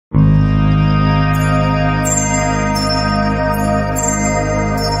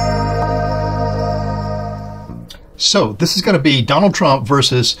So this is going to be Donald Trump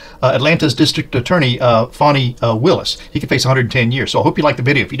versus Atlanta's District Attorney Fani Willis. He could face 110 years. So I hope you like the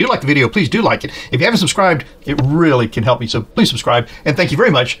video. If you do like the video, please do like it. If you haven't subscribed, it really can help me. So please subscribe. And thank you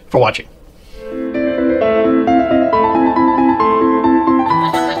very much for watching.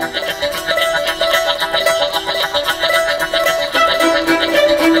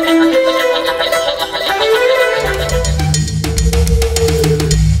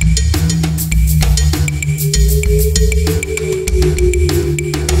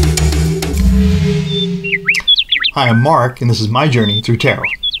 Hi, I'm Mark, and this is my journey through tarot.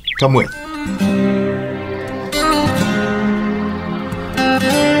 Come with.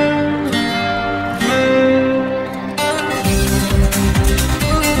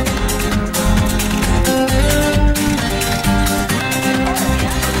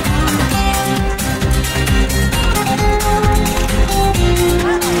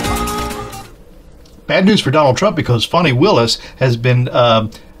 Bad news for Donald Trump because Fani Willis has been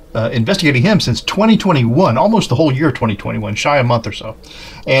investigating him since 2021, almost the whole year of 2021, shy a month or so.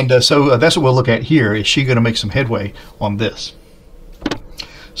 And so that's what we'll look at here. Is she going to make some headway on this?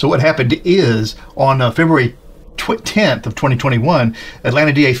 So what happened is on February 10th of 2021,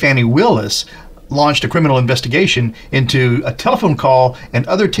 Atlanta DA Fani Willis launched a criminal investigation into a telephone call and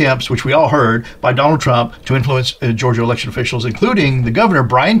other attempts, which we all heard, by Donald Trump to influence Georgia election officials, including the governor,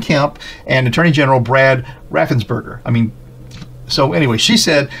 Brian Kemp, and Attorney General Brad Raffensperger. So anyway, she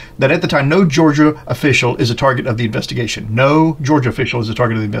said that at the time, no Georgia official is a target of the investigation. No Georgia official is a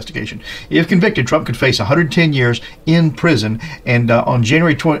target of the investigation. If convicted, Trump could face 110 years in prison. And on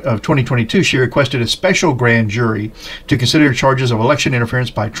January of 2022, she requested a special grand jury to consider charges of election interference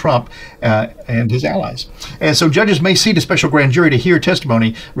by Trump and his allies. And so judges may seat a special grand jury to hear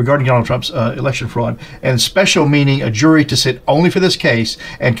testimony regarding Donald Trump's election fraud. And special meaning a jury to sit only for this case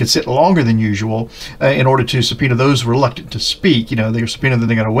and could sit longer than usual in order to subpoena those reluctant to speak. You know, they're subpoenaed, then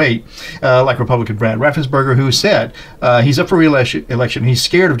they're going to wait, like Republican Brad Raffensperger, who said he's up for re-election. He's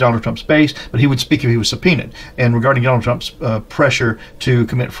scared of Donald Trump's base, but he would speak if he was subpoenaed. And regarding Donald Trump's pressure to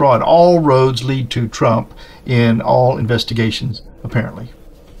commit fraud, all roads lead to Trump in all investigations, apparently.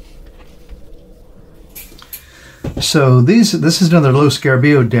 So this is another Lo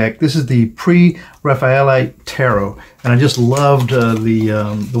Scarabeo deck. This is the pre-Raphaelite tarot, and I just loved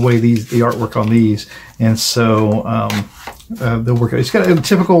the way the artwork on these. And so they'll work. It's got a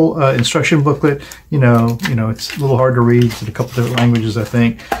typical instruction booklet. You know, it's a little hard to read. It's in a couple different languages, I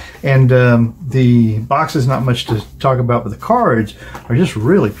think. And the box is not much to talk about, but the cards are just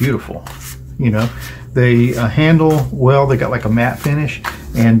really beautiful. You know, they handle well. They got like a matte finish,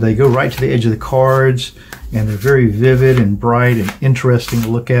 and they go right to the edge of the cards. And they're very vivid and bright and interesting to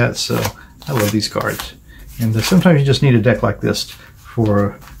look at. So I love these cards. And sometimes you just need a deck like this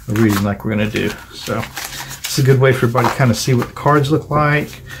for a reading like we're going to do. So it's a good way for everybody to kind of see what the cards look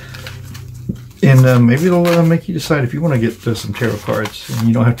like. And maybe it'll make you decide if you want to get some tarot cards. And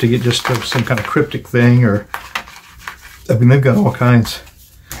you don't have to get just some kind of cryptic thing. Or they've got all kinds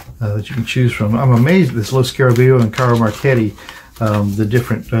that you can choose from. I'm amazed at this Lo Scarabeo and Caro Marchetti, the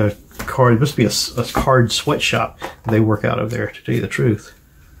different card. It must be a card sweatshop they work out of there, to tell you the truth.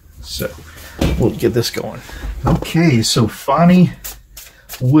 So we'll get this going. Okay, so Fani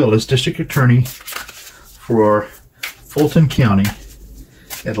Willis, District Attorney for Fulton County,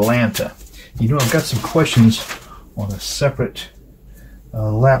 Atlanta. You know, I've got some questions on a separate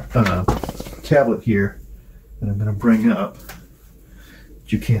tablet here that I'm going to bring up.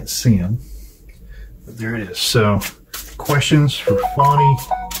 You can't see them, but there it is. So questions for Fani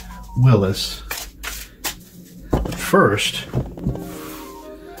Willis. But first,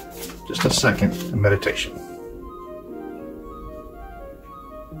 just a second, a meditation.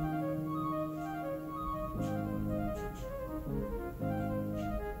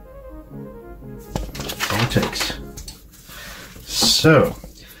 That's all it takes. So,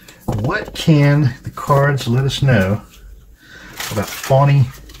 what can the cards let us know about Fani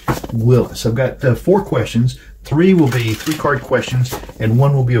Willis? I've got 4 questions. 3 will be 3-card questions, and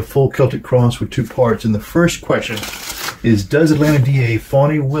 1 will be a full Celtic cross with 2 parts. And the first question is, does Atlanta DA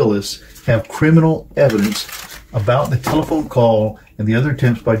Fani Willis have criminal evidence about the telephone call and the other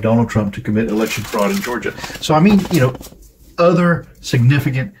attempts by Donald Trump to commit election fraud in Georgia? So, you know, other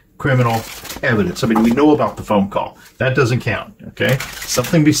significant criminal evidence. We know about the phone call. That doesn't count, okay?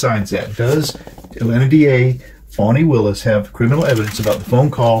 Something besides that. Does Atlanta DA Fani Willis have criminal evidence about the phone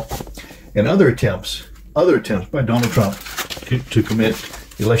call and other attempts by Donald Trump to commit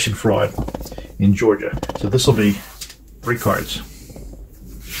election fraud in Georgia? So this will be 3 cards.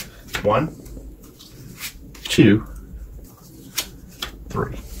 1, 2,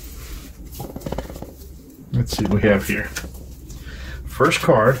 3. Let's see what we have here. First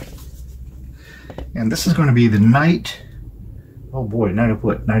card, and this is going to be the Knight. Oh boy, Knight of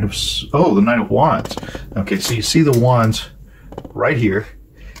what? The Knight of Wands. Okay, so you see the wands right here,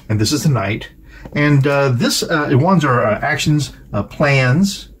 and this is the Knight. And wands are actions,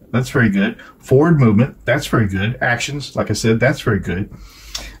 plans. That's very good. Forward movement. That's very good. Actions, like I said, that's very good.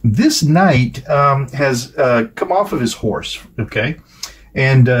 This Knight has come off of his horse. Okay.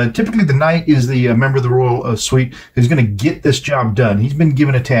 And typically the Knight is the member of the royal suite who's going to get this job done. He's been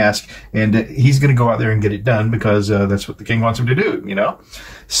given a task, and he's going to go out there and get it done because that's what the king wants him to do, you know.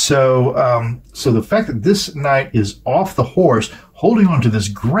 So, so the fact that this Knight is off the horse, holding on to this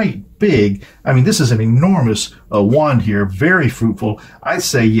great big, I mean, this is an enormous wand here, very fruitful. I'd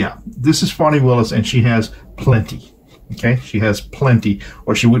say, yeah, this is Fani Willis, and she has plenty. Okay, she has plenty,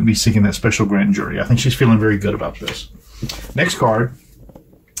 or she wouldn't be seeking that special grand jury. I think she's feeling very good about this. Next card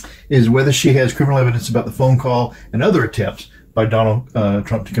is whether she has criminal evidence about the phone call and other attempts by Donald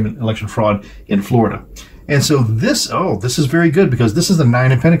Trump to commit election fraud in Florida. And so this is very good because this is the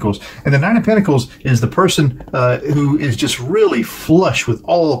Nine of Pentacles. And the Nine of Pentacles is the person who is just really flush with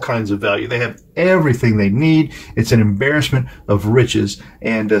all kinds of value. They have everything they need. It's an embarrassment of riches.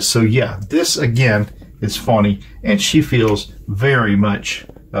 And so, yeah, this again is Fani, and she feels very much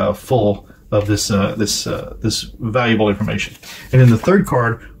full of this valuable information. And then the third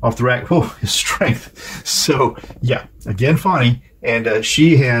card off the rack, is strength. So yeah, again, Fani, and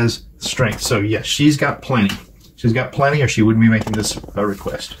she has strength. So yes, she's got plenty. She's got plenty, or she wouldn't be making this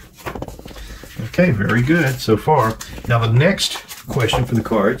request. Okay, very good so far. Now the next question for the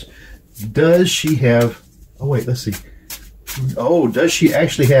cards: does she have? Oh wait, let's see. Oh, does she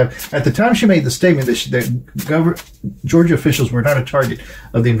actually have, at the time she made the statement that Georgia officials were not a target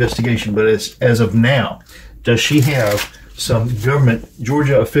of the investigation, but as of now, does she have some government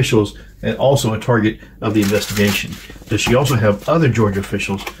Georgia officials and also a target of the investigation? Does she also have other Georgia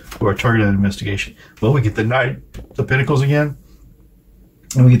officials who are a target of the investigation? Well, we get the Knight of Pentacles again,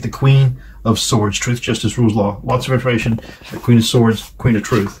 and we get the Queen of Swords, Truth, Justice, Rules, Law. Lots of information. The Queen of Swords, Queen of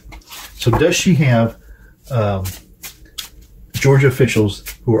Truth. So does she have Georgia officials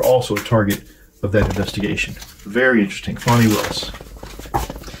who are also a target of that investigation? Very interesting. Fani Willis.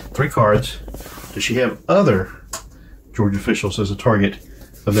 3 cards. Does she have other Georgia officials as a target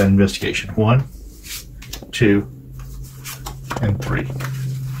of that investigation? 1, 2, and 3.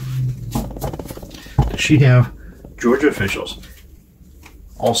 Does she have Georgia officials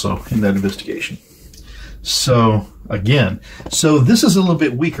also in that investigation? So again, so this is a little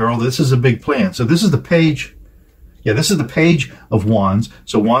bit weaker, although this is a big plan. So this is the page. Yeah, this is the Page of Wands.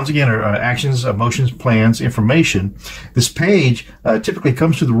 So wands, again, are actions, emotions, plans, information. This page typically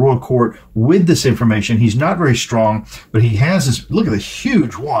comes to the royal court with this information. He's not very strong, but he has this, look at this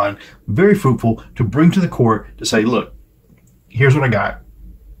huge wand, very fruitful, to bring to the court to say, look, here's what I got.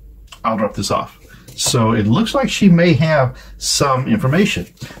 I'll drop this off. So it looks like she may have some information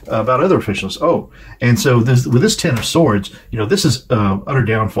about other officials. Oh, and so with this Ten of Swords, you know, this is utter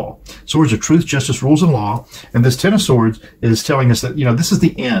downfall. Swords are truth, justice, rules, and law. And this Ten of Swords is telling us that, you know, this is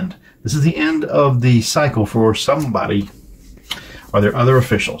the end. This is the end of the cycle for somebody. Are there other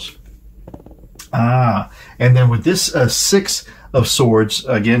officials? And then with this Six of Swords,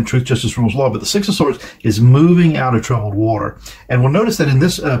 again, truth, justice, rules, law, but the Six of Swords is moving out of troubled water. And we'll notice that in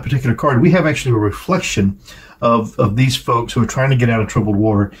this particular card, we have actually a reflection of these folks who are trying to get out of troubled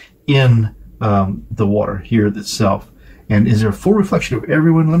water in the water here itself. And is there a full reflection of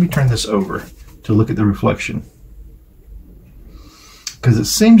everyone? Let me turn this over to look at the reflection. Because it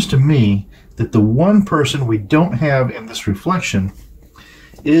seems to me that the one person we don't have in this reflection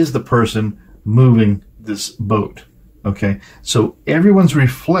is the person moving this boat. Okay, so everyone's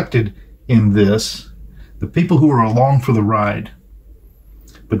reflected in this, the people who are along for the ride,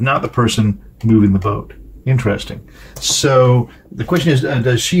 but not the person moving the boat. Interesting. So the question is,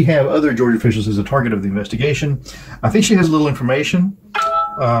 does she have other Georgia officials as a target of the investigation? I think she has a little information.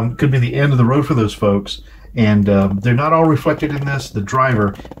 Could be the end of the road for those folks, and they're not all reflected in this. The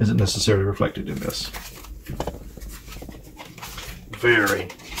driver isn't necessarily reflected in this. Very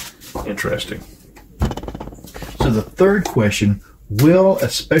interesting. So the third question, will a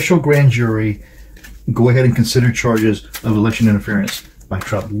special grand jury go ahead and consider charges of election interference by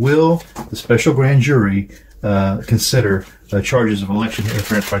Trump? Will the special grand jury consider charges of election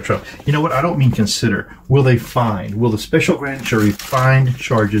interference by Trump? You know what? I don't mean consider. Will they find? Will the special grand jury find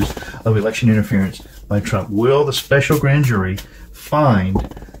charges of election interference by Trump? Will the special grand jury find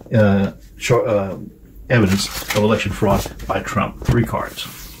evidence of election fraud by Trump? 3 cards.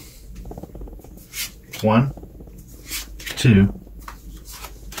 1, 2,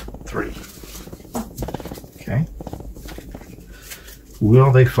 3.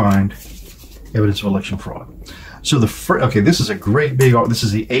 will they find evidence of election fraud? So the first, okay, this is a great big, this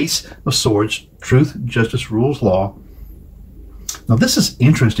is the Ace of Swords, truth, justice, rules, law. Now this is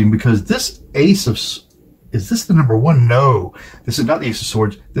interesting because this Ace of, is this the number one? No, this is not the Ace of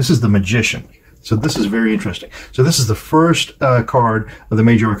Swords. This is the Magician. So this is very interesting. So this is the first card of the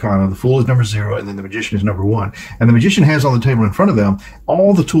Major Arcana. The Fool is number 0, and then the Magician is number 1. And the Magician has on the table in front of them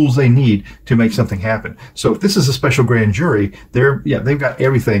all the tools they need to make something happen. So if this is a special grand jury, they've got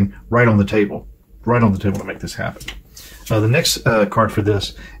everything right on the table to make this happen. The next card for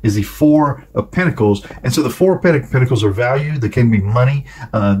this is the Four of Pentacles. And so the Four of Pentacles are value. They can be money.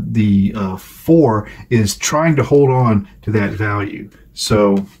 The 4 is trying to hold on to that value.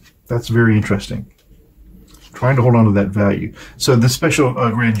 So that's very interesting. Trying to hold on to that value. So the special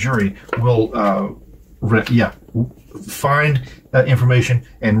grand jury will, find information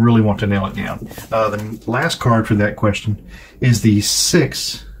and really want to nail it down. The last card for that question is the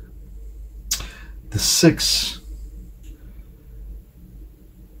 6. The 6.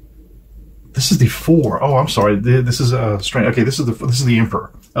 This is the 4. Oh, I'm sorry. This is strange. Okay, this is the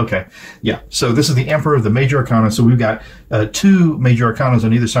Emperor. Okay, yeah. So this is the Emperor of the Major Arcana. So we've got 2 Major Arcanas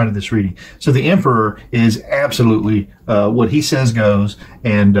on either side of this reading. So the Emperor is absolutely what he says goes,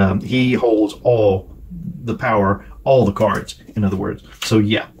 and he holds all the power, all the cards. In other words, so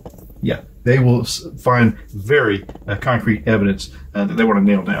yeah, they will find very concrete evidence that they want to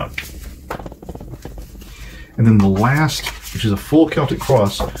nail down. And then the last, which is a full Celtic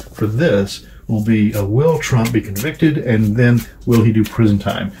cross for this, will be will Trump be convicted, and then will he do prison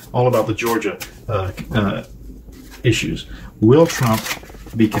time? All about the Georgia issues. Will Trump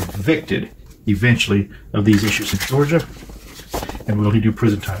be convicted eventually of these issues in Georgia, and will he do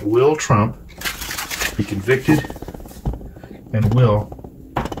prison time? Will Trump be convicted, and will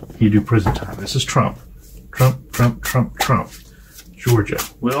he do prison time? This is Trump. Trump. Georgia.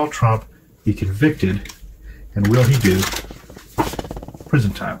 Will Trump be convicted, and will he do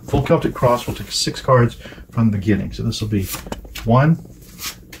prison time? Full Celtic cross will take 6 cards from the beginning. So this will be 1,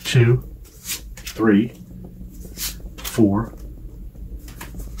 2, 3, 4,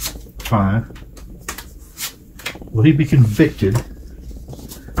 5. Will he be convicted?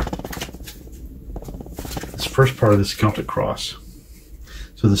 This first part of this Celtic cross.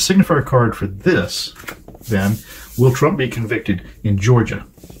 So the signifier card for this, then, will Trump be convicted in Georgia?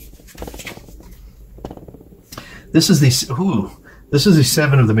 This is the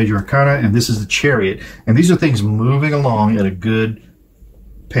 7 of the Major Arcana, and this is the Chariot. And these are things moving along at a good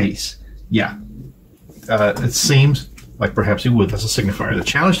pace. Yeah. It seems like perhaps he would. That's a signifier. The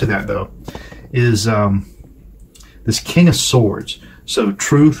challenge to that, though, is this King of Swords. So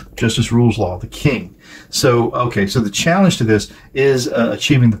truth, justice, rules, law, the King. So, okay, so the challenge to this is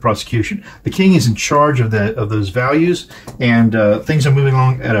achieving the prosecution. The King is in charge of those values, and things are moving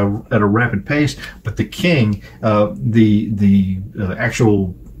along at a rapid pace. But the King, the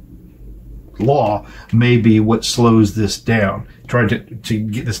actual law, may be what slows this down, trying to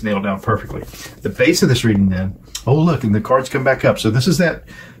get this nailed down perfectly. The base of this reading, then. Oh, look, and the cards come back up. So this is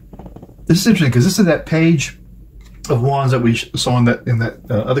interesting because this is that page of wands that we saw in that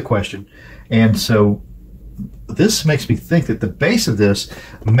other question, and so this makes me think that the base of this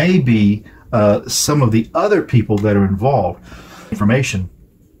may be some of the other people that are involved. Information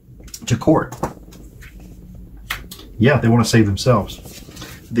to court. Yeah, they want to save themselves.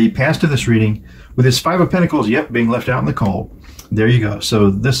 The past of this reading, with this 5 of Pentacles, yep, being left out in the cold. There you go.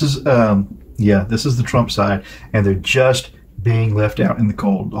 So this is this is the Trump side, and they're just being left out in the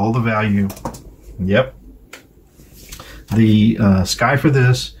cold. All the value. Yep. The sky for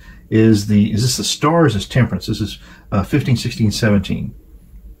this is this the star or is this temperance? This is 15, 16, 17.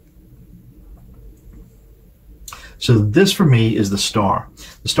 So this for me is the star.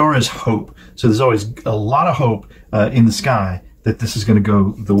 The star is hope. So there's always a lot of hope in the sky that this is going to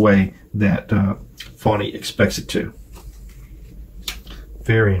go the way that Fani expects it to.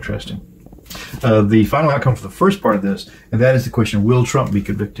 Very interesting. The final outcome for the first part of this, and that is the question, will Trump be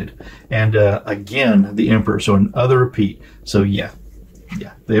convicted? And again, the Emperor, so another repeat. So yeah,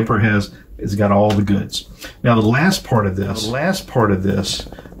 the Emperor has got all the goods. Now the last part of this,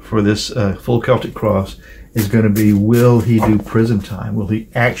 for this full Celtic cross is going to be, will he do prison time? Will he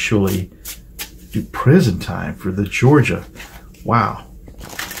actually do prison time for the Georgia? Wow.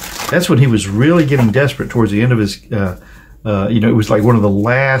 That's when he was really getting desperate towards the end of his, it was like one of the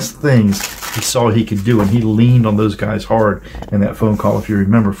last things he saw he could do, and he leaned on those guys hard in that phone call, if you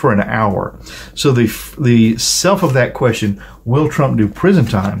remember, for an hour. So the self of that question, will Trump do prison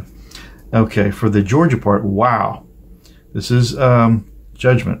time? Okay, for the Georgia part, wow. This is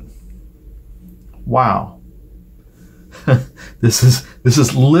judgment. Wow. This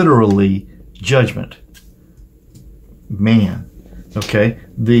is literally judgment. Man. Okay.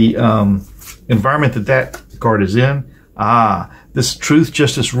 The environment that card is in. This truth,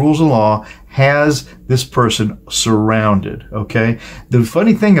 justice, rules, and law has this person surrounded. Okay. The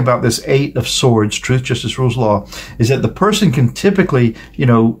funny thing about this 8 of Swords, truth, justice, rules, law, is that the person can typically,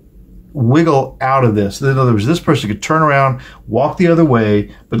 wiggle out of this. In other words, this person could turn around, walk the other way,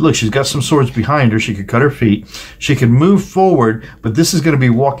 but look, she's got some swords behind her. She could cut her feet. She can move forward, but this is going to be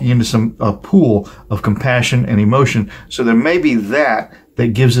walking into some pool of compassion and emotion. So there may be that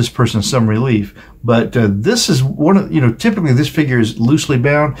gives this person some relief. But this is one of, typically this figure is loosely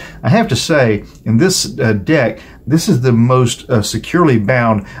bound. I have to say, in this deck, this is the most securely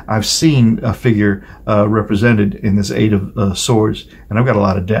bound I've seen a figure represented in this 8 of Swords, and I've got a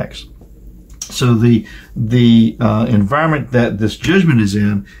lot of decks. So the environment that this judgment is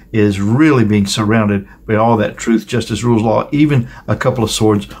in is really being surrounded by all that truth, justice, rules, law, even a couple of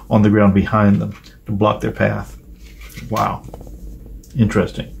swords on the ground behind them to block their path. Wow.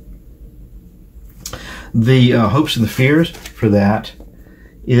 Interesting. The hopes and the fears for that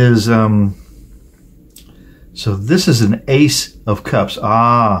is, so this is an Ace of Cups.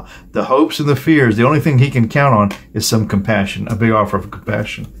 The hopes and the fears, the only thing he can count on is some compassion, a big offer of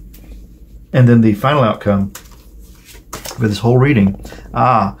compassion. And then the final outcome for this whole reading,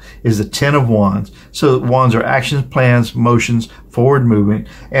 is the 10 of Wands. So wands are actions, plans, motions, forward movement.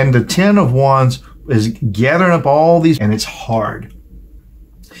 And the 10 of Wands is gathering up all these, and it's hard.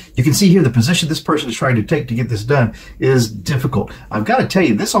 You can see here the position this person is trying to take to get this done is difficult. I've got to tell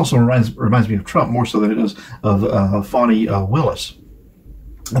you, this also reminds me of Trump more so than it does of Fani Willis.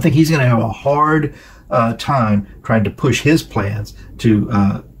 I think he's going to have a hard time trying to push his plans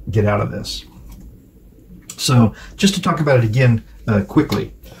to get out of this. So just to talk about it again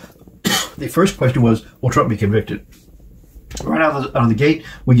quickly, the first question was, will Trump be convicted? Right out of the gate,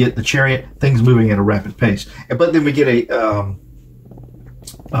 we get the Chariot, things moving at a rapid pace. But then we get a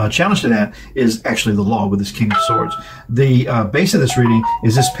challenge to that is actually the law with this King of Swords. The base of this reading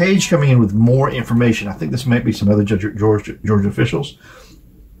is this page coming in with more information. I think this might be some other Georgia officials.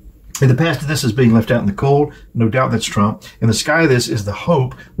 In the past, this is being left out in the cold. No doubt that's Trump. In the sky, this is the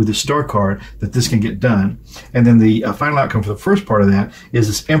hope with the star card that this can get done. And then the final outcome for the first part of that is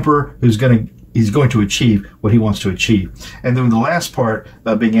this Emperor who's he's going to achieve what he wants to achieve. And then the last part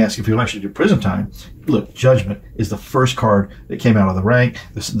being asked if he'll actually do prison time. Look, Judgment is the first card that came out of the rank.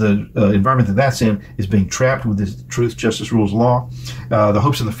 The environment that's in is being trapped with this truth, justice, rules, law. The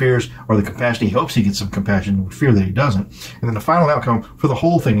hopes and the fears are the compassion. He hopes he gets some compassion, fear that he doesn't. And then the final outcome for the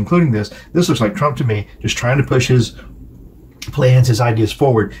whole thing, including this looks like Trump to me, just trying to push his plans, his ideas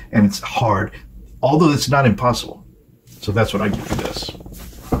forward, and it's hard, although it's not impossible. So that's what I get for this.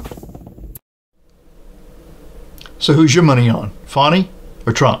 So who's your money on? Fani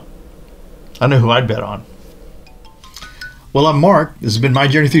or Trump? I know who I'd bet on. Well, I'm Mark. This has been My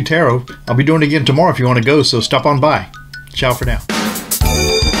Journey Through Tarot. I'll be doing it again tomorrow if you want to go, so stop on by. Ciao for now. 1,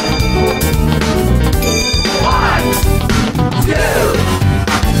 2,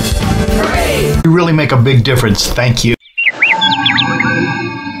 3. You really make a big difference. Thank you.